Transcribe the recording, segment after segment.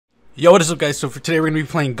Yo, what is up, guys? So for today we're going to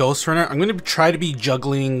be playing Ghostrunner. I'm going to try to be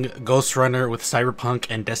juggling Ghostrunner with Cyberpunk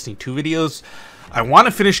and Destiny 2 videos. I want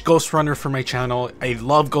to finish Ghostrunner for my channel. I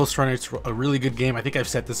love Ghostrunner. It's a really good game. I think I've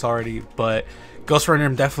said this already, but Ghostrunner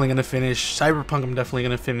I'm definitely going to finish. Cyberpunk I'm definitely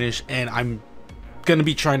going to finish, and I'm going to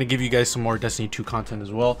be trying to give you guys some more Destiny 2 content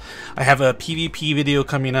as well. I have a PvP video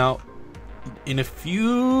coming out in a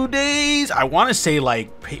few days. I want to say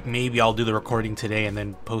like maybe I'll do the recording today and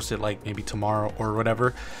then post it like maybe tomorrow or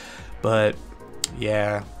whatever. But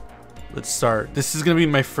yeah, let's start. This is gonna be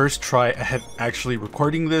my first try at actually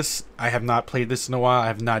recording this. I have not played this in a while. I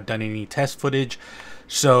have not done any test footage,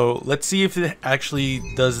 so let's see if it actually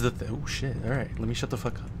does the oh shit. All right, let me shut the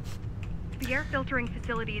fuck up. The air filtering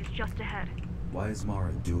facility is just ahead. Why is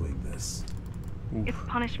Mara doing this? Oof. It's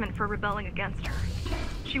punishment for rebelling against her.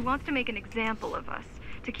 She wants to make an example of us,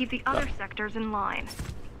 to keep the other sectors in line.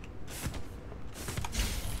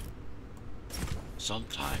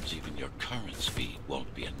 Sometimes even your current speed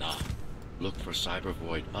won't be enough. Look for cyber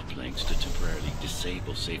void uplinks to temporarily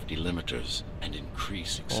disable safety limiters and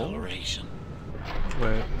increase acceleration.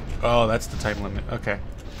 Wait. Oh, that's the time limit. Okay.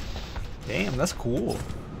 Damn, that's cool.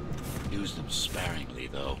 Use them sparingly,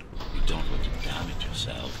 though. You don't want to damage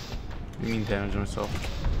yourself. You mean damage myself?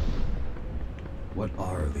 What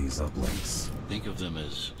are these uplinks? Think of them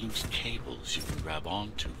as loose cables you can grab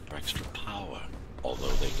onto for extra power,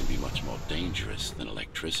 although they can be much more dangerous than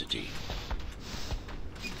electricity.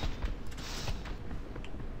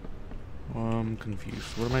 I'm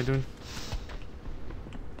confused. What am I doing?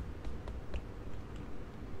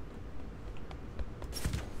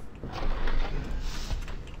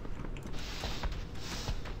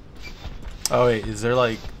 Oh wait, is there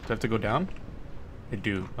like, do I have to go down? I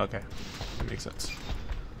do. Okay, that makes sense.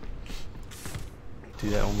 Do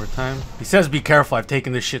that one more time. He says be careful. I've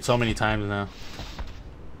taken this shit so many times now.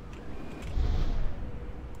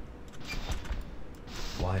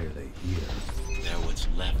 Why are they here? They're what's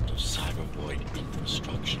left of cyber void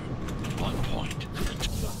infrastructure. At one point,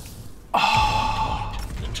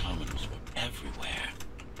 the terminals were everywhere.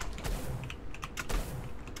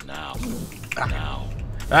 Now.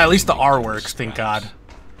 At least the R works, thank God.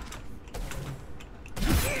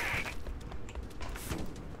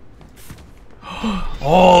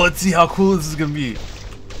 Oh, let's see how cool this is gonna be.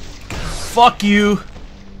 Fuck you.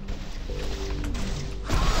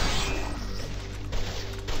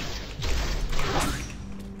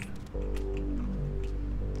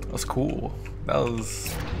 That was cool. That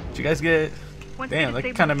was. Did you guys get? Damn,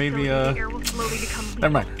 that kind of made me. Never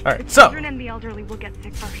mind. All right, so. The children and the elderly will get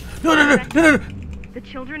sick first. No. The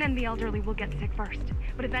children and the elderly will get sick first,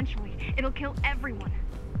 but eventually it'll kill everyone.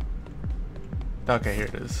 Okay, here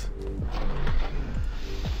it is.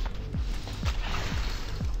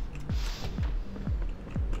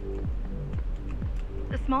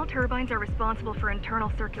 The small turbines are responsible for internal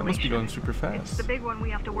circulation. That must be going super It's fast. the big one we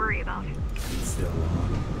have to worry about. It's still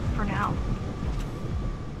on. For now.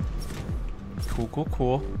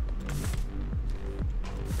 Cool.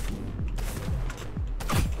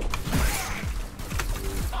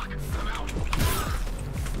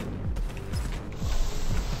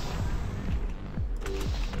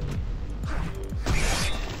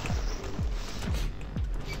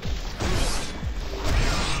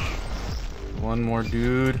 One more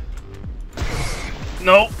dude.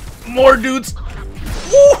 No, more dudes.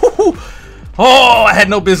 Woo! Oh, I had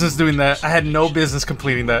no business doing that. I had no business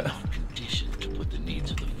completing that. Not conditioned to put the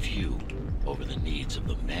needs of the few over the needs of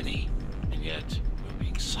the many, and yet we're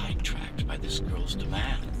being sidetracked by this girl's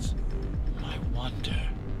demands. I wonder.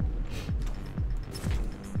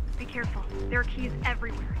 Be careful. There are keys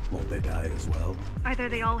everywhere. Won't they die as well? Either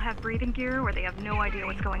they all have breathing gear or they have no idea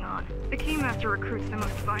what's going on. The Keymaster recruits the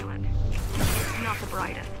most violent. Not the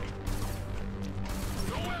brightest.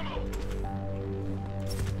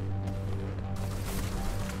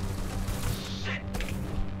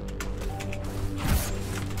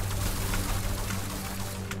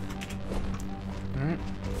 Alright.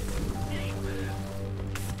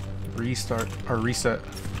 Restart or reset.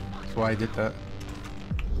 That's why I did that.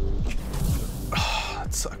 Oh,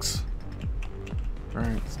 that sucks.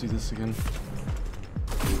 Alright, let's do this again.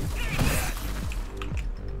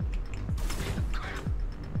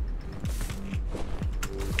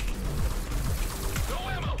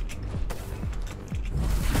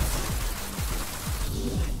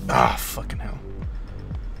 Ah, fucking hell.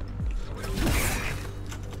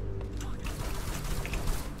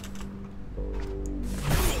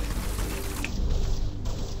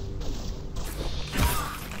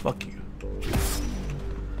 Fuck you.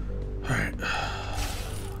 Alright.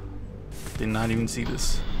 Did not even see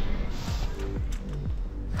this.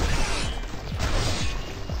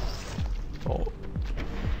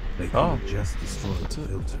 They could Oh. have just destroyed the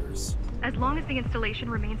filters. As long as the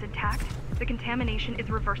installation remains intact, the contamination is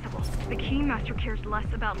reversible. The Keymaster cares less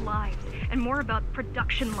about lives and more about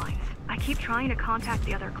production lines. I keep trying to contact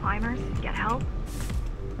the other climbers, get help.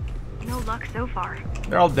 No luck so far.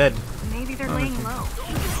 They're all dead. Maybe they're laying low.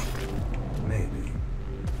 Maybe.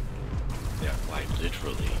 They're quite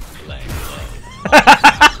literally laying low.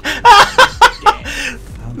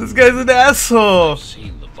 This guy's an asshole. I've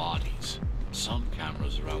seen the bodies. Some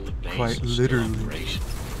cameras around the base Quite are still literally. operational.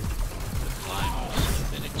 The climbers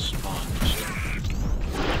have been expunged.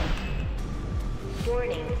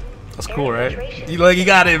 Warning. That's cool, right? You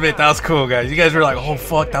gotta admit that was cool, guys. You guys were like, "Oh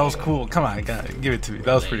fuck, that was cool." Come on, give it to me.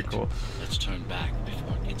 That was pretty cool. Let's turn back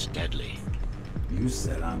before it gets deadly. You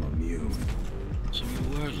said I'm immune. So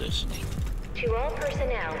you were listening. To all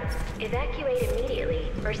personnel, evacuate immediately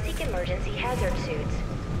or seek emergency hazard suits.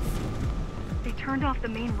 They turned off the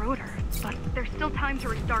main rotor, but there's still time to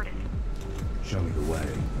restart it. Show me the way.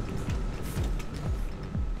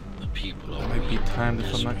 The people are Might be weak, timed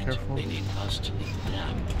if I'm not desperate. careful. They need us to lead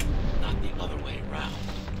them, not the other way around.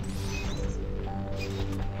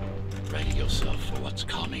 Ready yourself for what's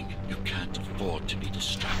coming. You can't afford to be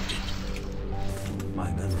distracted.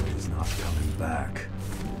 My memory is not coming back.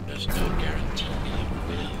 There's no guarantee you ever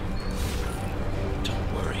will.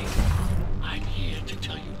 Don't worry. I'm here to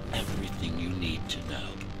tell you everything you need to know.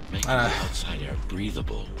 Making the outside air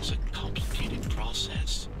breathable is a complicated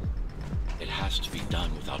process. It has to be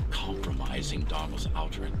done without compromising Dharma's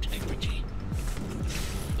outer integrity.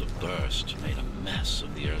 The burst made a mess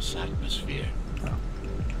of the Earth's atmosphere.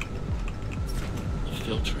 The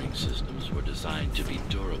filtering systems were designed to be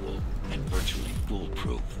durable and virtually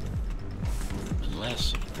foolproof.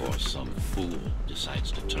 Unless, of course, some fool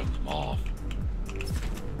decides to turn them off.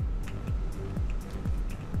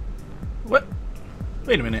 What?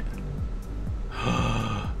 Wait a minute.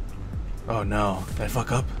 Oh no. Did I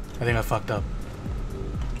fuck up? I think I fucked up.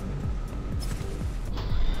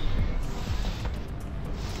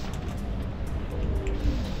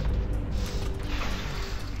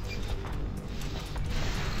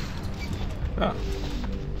 Oh.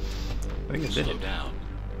 I think it did Slow it. down.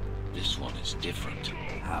 This one is different.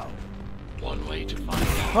 How? One way to find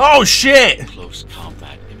out. Oh shit! Close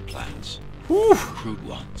combat implants. Whew. Crude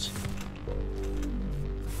ones.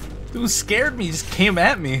 Dude scared me, just came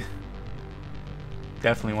at me.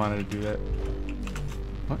 Definitely wanted to do that.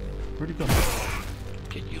 What? Where'd he go?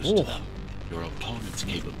 Get used Oh. to them. Your opponent's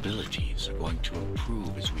capabilities are going to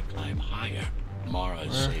improve as we climb higher. Mara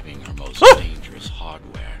is saving her most dangerous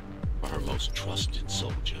hardware for her most trusted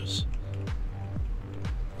soldiers.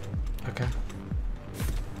 Okay.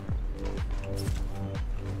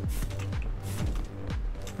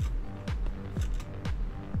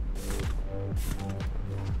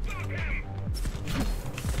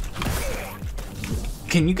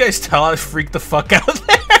 Can you guys tell I freaked the fuck out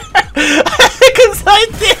there? Because I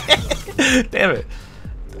did. Damn it.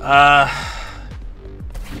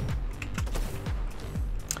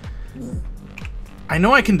 I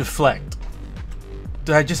know I can deflect.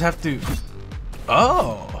 Do I just have to?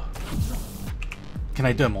 Oh. Can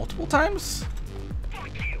I do it multiple times?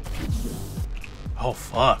 Oh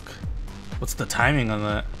fuck. What's the timing on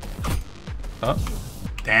that? Oh.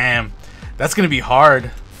 Damn. That's gonna be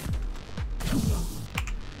hard.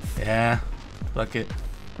 Yeah. Fuck it.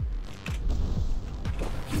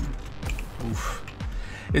 Oof.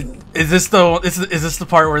 Is this the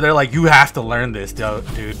part where they're like, you have to learn this,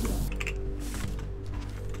 dude?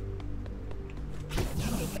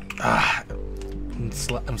 Ah,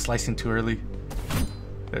 I'm slicing too early.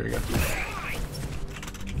 There we go.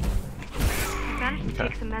 Managed to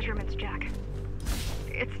take some measurements, Jack.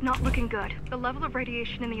 It's not looking good. The level of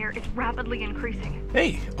radiation in the air is rapidly increasing.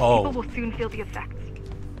 Hey. People Oh. will soon feel the effects.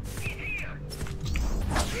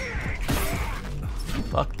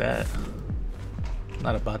 Fuck that.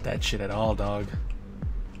 Not about that shit at all, dog.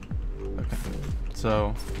 Okay.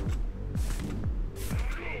 So.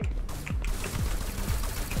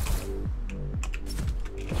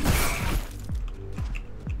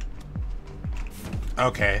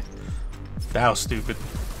 Okay. That was stupid.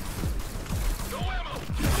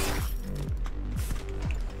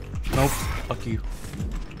 Nope. Fuck you.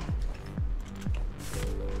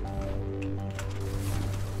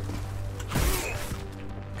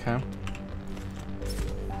 Okay.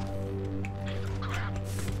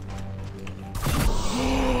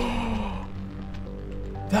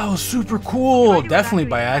 That was super cool. Definitely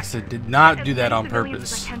by accident. Did not do that on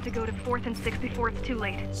purpose. I tend to go to 4th and 6th before it's too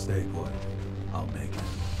late. Stay put. I'll make it.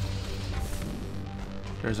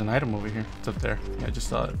 There's an item over here. It's up there. Yeah, I just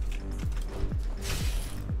saw it.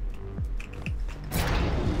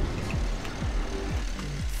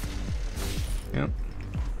 Yep.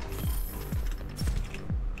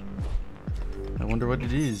 I wonder what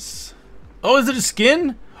it is. Oh, is it a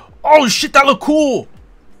skin? Oh shit, that look cool.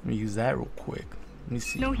 Let me use that real quick. Let me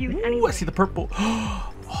see. No use Ooh, anyway. I see the purple. The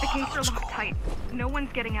Oh, gates that are looks locked cool. tight. No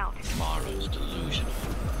one's getting out. Tomorrow's delusional,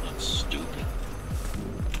 not stupid.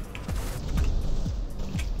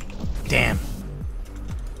 Damn.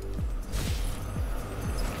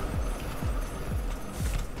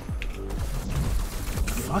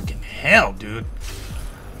 Fucking hell, dude.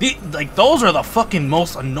 Like, those are the fucking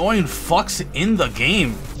most annoying fucks in the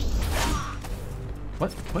game.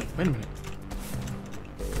 What? Wait a minute.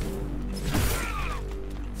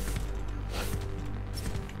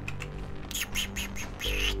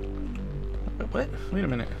 What? Wait a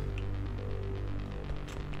minute.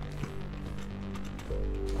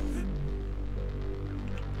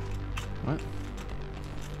 What?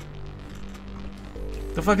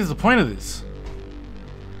 The fuck is the point of this?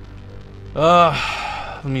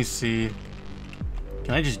 Let me see.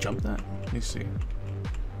 Can I just jump that? Let me see.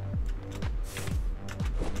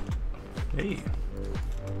 Hey,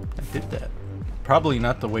 I did that. Probably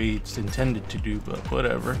not the way it's intended to do, but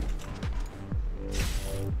whatever.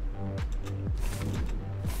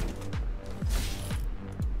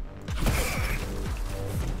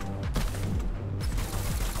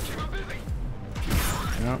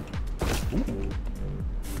 Yep.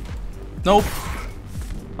 Nope.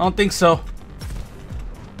 I don't think so.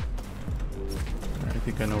 I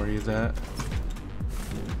think I know where he's at.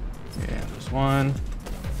 Yeah, there's one.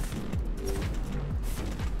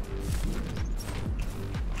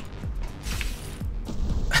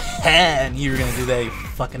 And you were gonna do that, you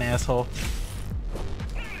fucking asshole.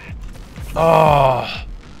 Oh.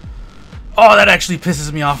 Oh, that actually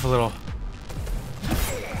pisses me off a little.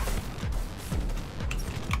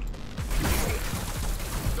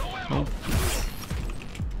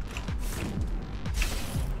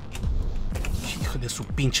 Hijo de su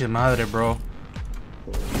pinche madre, bro.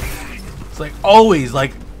 It's like always,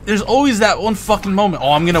 like, there's always that one fucking moment.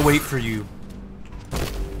 Oh, I'm gonna wait for you.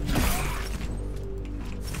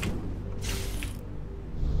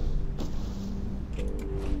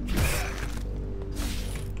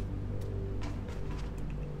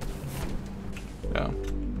 Yeah.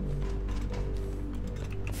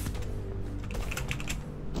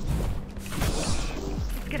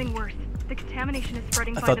 It's getting worse. The contamination is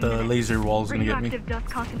spreading I by thought the the minute. laser wall was gonna get me. Radioactive dust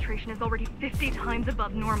concentration is already 50 times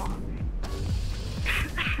above normal.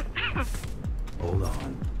 Hold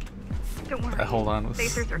on. Don't worry. Hold on was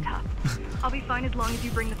Lasers are tough. I'll be fine as long as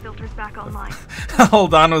you bring the filters back online.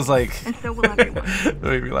 hold on was like And so will everyone. It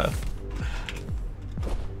made me laugh.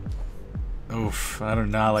 Oof, I do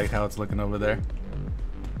not like how it's looking over there.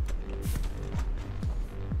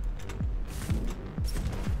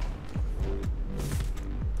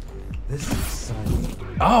 This is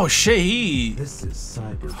cyber. Oh shit, he This is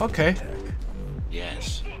cyber. okay. Tech.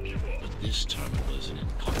 Yes, but this terminal is an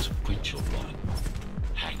inconsequential one.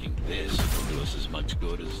 Hacking this will do us as much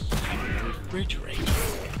good as hacking a refrigerator.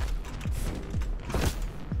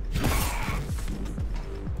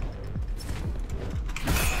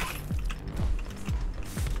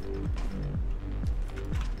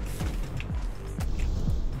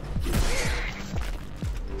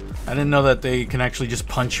 I didn't know that they can actually just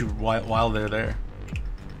punch you while they're there.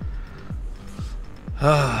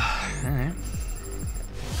 Alright.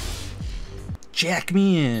 Jack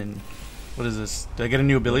me in. What is this? Did I get a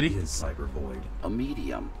new What ability? is cyber void? A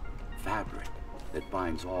medium, fabric, that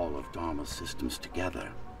binds all of Dharma's systems together.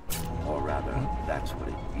 Or rather, that's what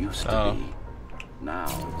it used to be. Now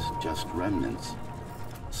it's just remnants,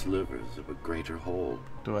 slivers of a greater whole.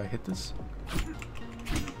 Do I hit this?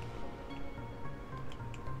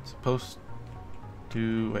 Supposed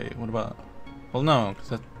to wait, what about? Well no, cause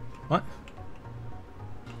that what?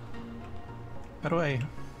 How do I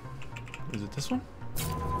is it this one?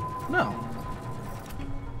 No.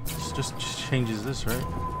 It just changes this, right?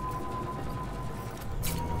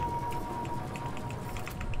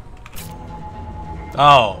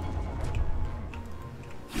 Oh.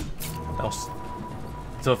 That was,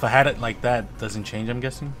 so if I had it like that, it doesn't change, I'm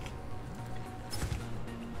guessing?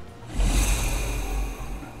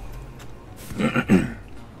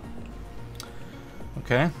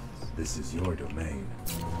 Okay. This is your domain,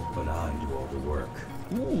 but I do all the work.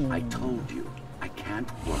 I told you, I can't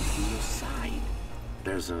work from your side.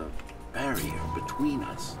 There's a barrier between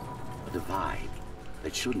us, a divide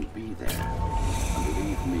that shouldn't be there. And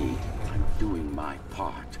believe me, I'm doing my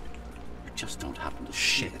part. You just don't happen to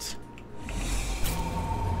see it.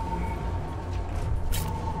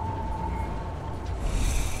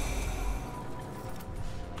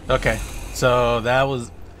 Okay, so that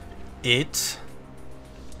was it.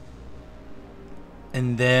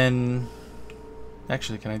 And then...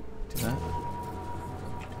 Actually, can I do that?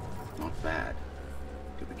 Not bad.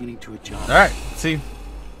 You're beginning to adjust. Alright, see?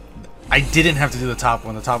 I didn't have to do the top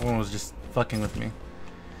one. The top one was just fucking with me.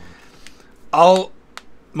 I'll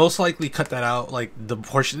most likely cut that out, like the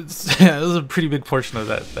portion. Yeah, it was a pretty big portion of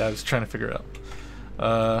that I was trying to figure out.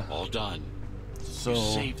 All done. So...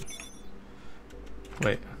 You saved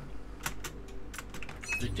Wait.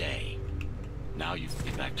 the day. Now you can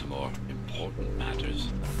get back to more important matters.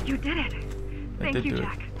 You did it. Thank did you, do it.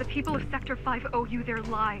 Jack. The people of Sector 5 owe you their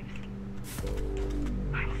lives.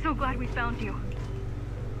 I'm so glad we found you.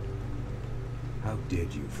 How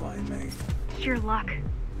did you find me? Sheer luck.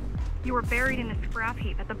 You were buried in a scrap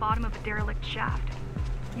heap at the bottom of a derelict shaft.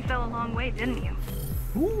 You fell a long way, didn't you?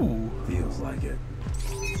 Ooh. Feels like it.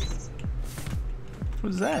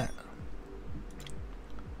 What's that?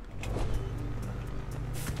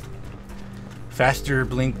 Faster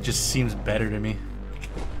blink just seems better to me.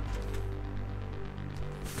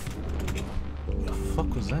 What the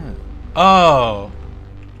fuck was that? Oh!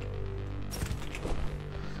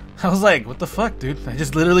 I was like, what the fuck, dude? I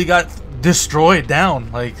just literally got destroyed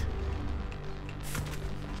down, like...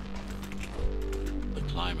 The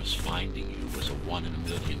climbers finding you was a 1 in a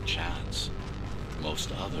million chance.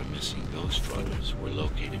 Most other missing Ghostrunners were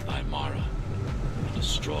located by Mara and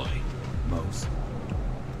destroyed. Most.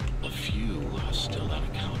 A few are still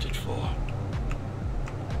unaccounted for.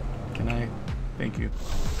 Can I? Thank you.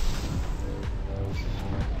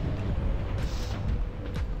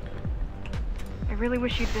 I really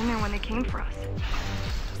wish you'd been there when they came for us.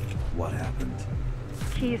 What happened?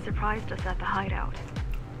 He surprised us at the hideout.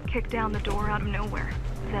 Kicked down the door out of nowhere.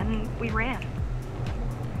 Then we ran.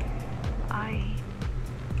 I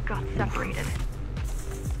got separated.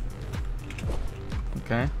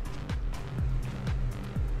 Okay.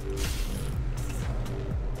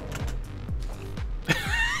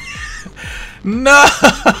 No!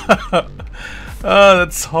 Oh,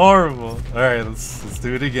 that's horrible. Alright, let's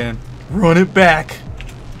do it again. Run it back!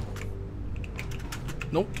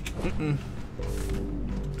 Nope. Mm-mm.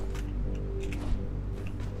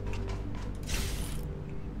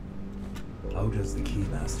 How does the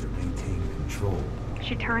Keymaster maintain control?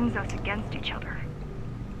 She turns us against each other.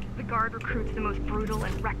 The Guard recruits the most brutal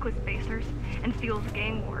and reckless basers and fuels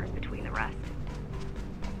gang wars between the rest.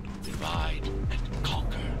 Divide and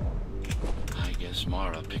conquer. I guess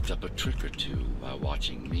Mara picked up a trick or two while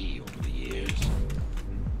watching me over the years.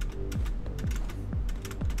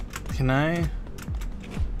 Can I?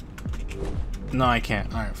 No, I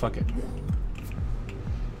can't. Alright, fuck it.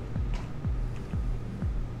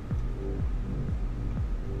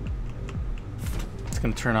 It's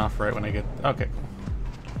gonna turn off right when I get... Okay, cool.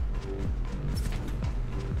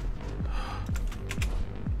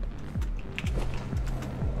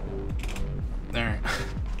 Alright.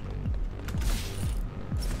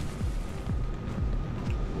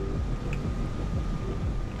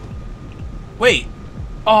 Wait!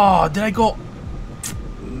 Oh, did I go...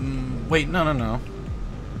 wait, no.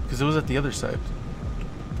 Because it was at the other side.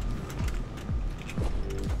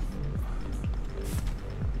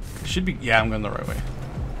 It should be... Yeah, I'm going the right way.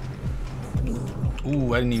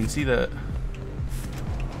 Ooh, I didn't even see that.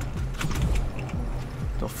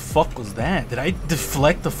 The fuck was that? Did I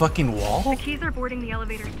deflect the fucking wall? The keys are boarding the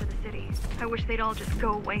elevators to the city. I wish they'd all just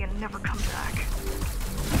go away and never come back.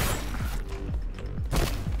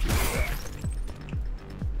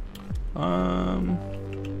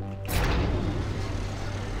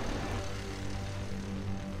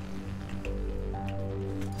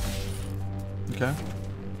 Okay.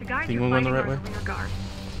 The guys Think you're we're going fighting the are right the way? rear guard.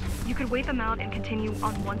 You could wait them out and continue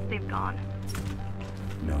on once they've gone.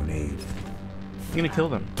 No need. I'm gonna kill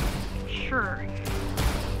them. Sure.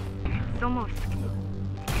 It's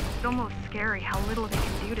almost scary how little they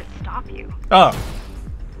can do to stop you. Oh.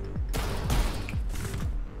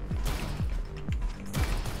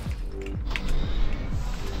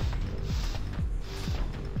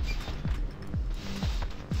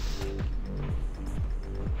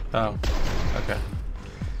 Oh. Okay.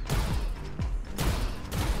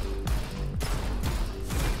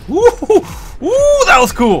 Woo! Woo! That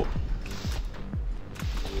was cool.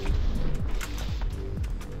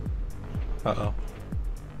 Uh-oh.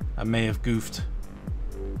 I may have goofed.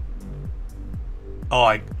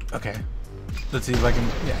 Oh, okay. Let's see if I can...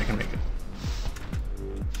 Yeah, I can make it.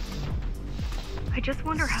 I just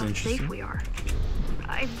wonder This is how interesting. safe we are.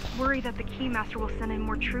 I worry that the Keymaster will send in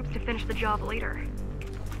more troops to finish the job later.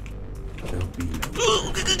 There'll be no...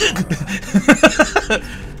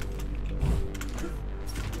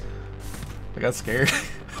 I got scared.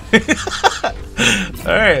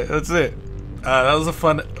 Alright, that's it. That was a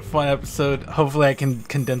fun episode. Hopefully I can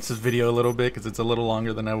condense this video a little bit because it's a little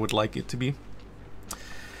longer than I would like it to be.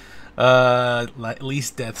 At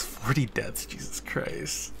least deaths, 40 deaths, Jesus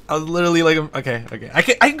Christ. I was literally like, okay. I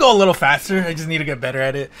can go a little faster. I just need to get better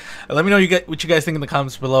at it. Let me know what you guys think in the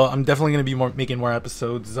comments below. I'm definitely going to be making more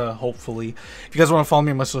episodes, hopefully. If you guys want to follow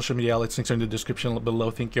me on my social media outlets, links are in the description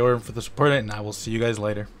below. Thank you for the support, and I will see you guys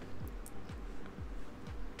later.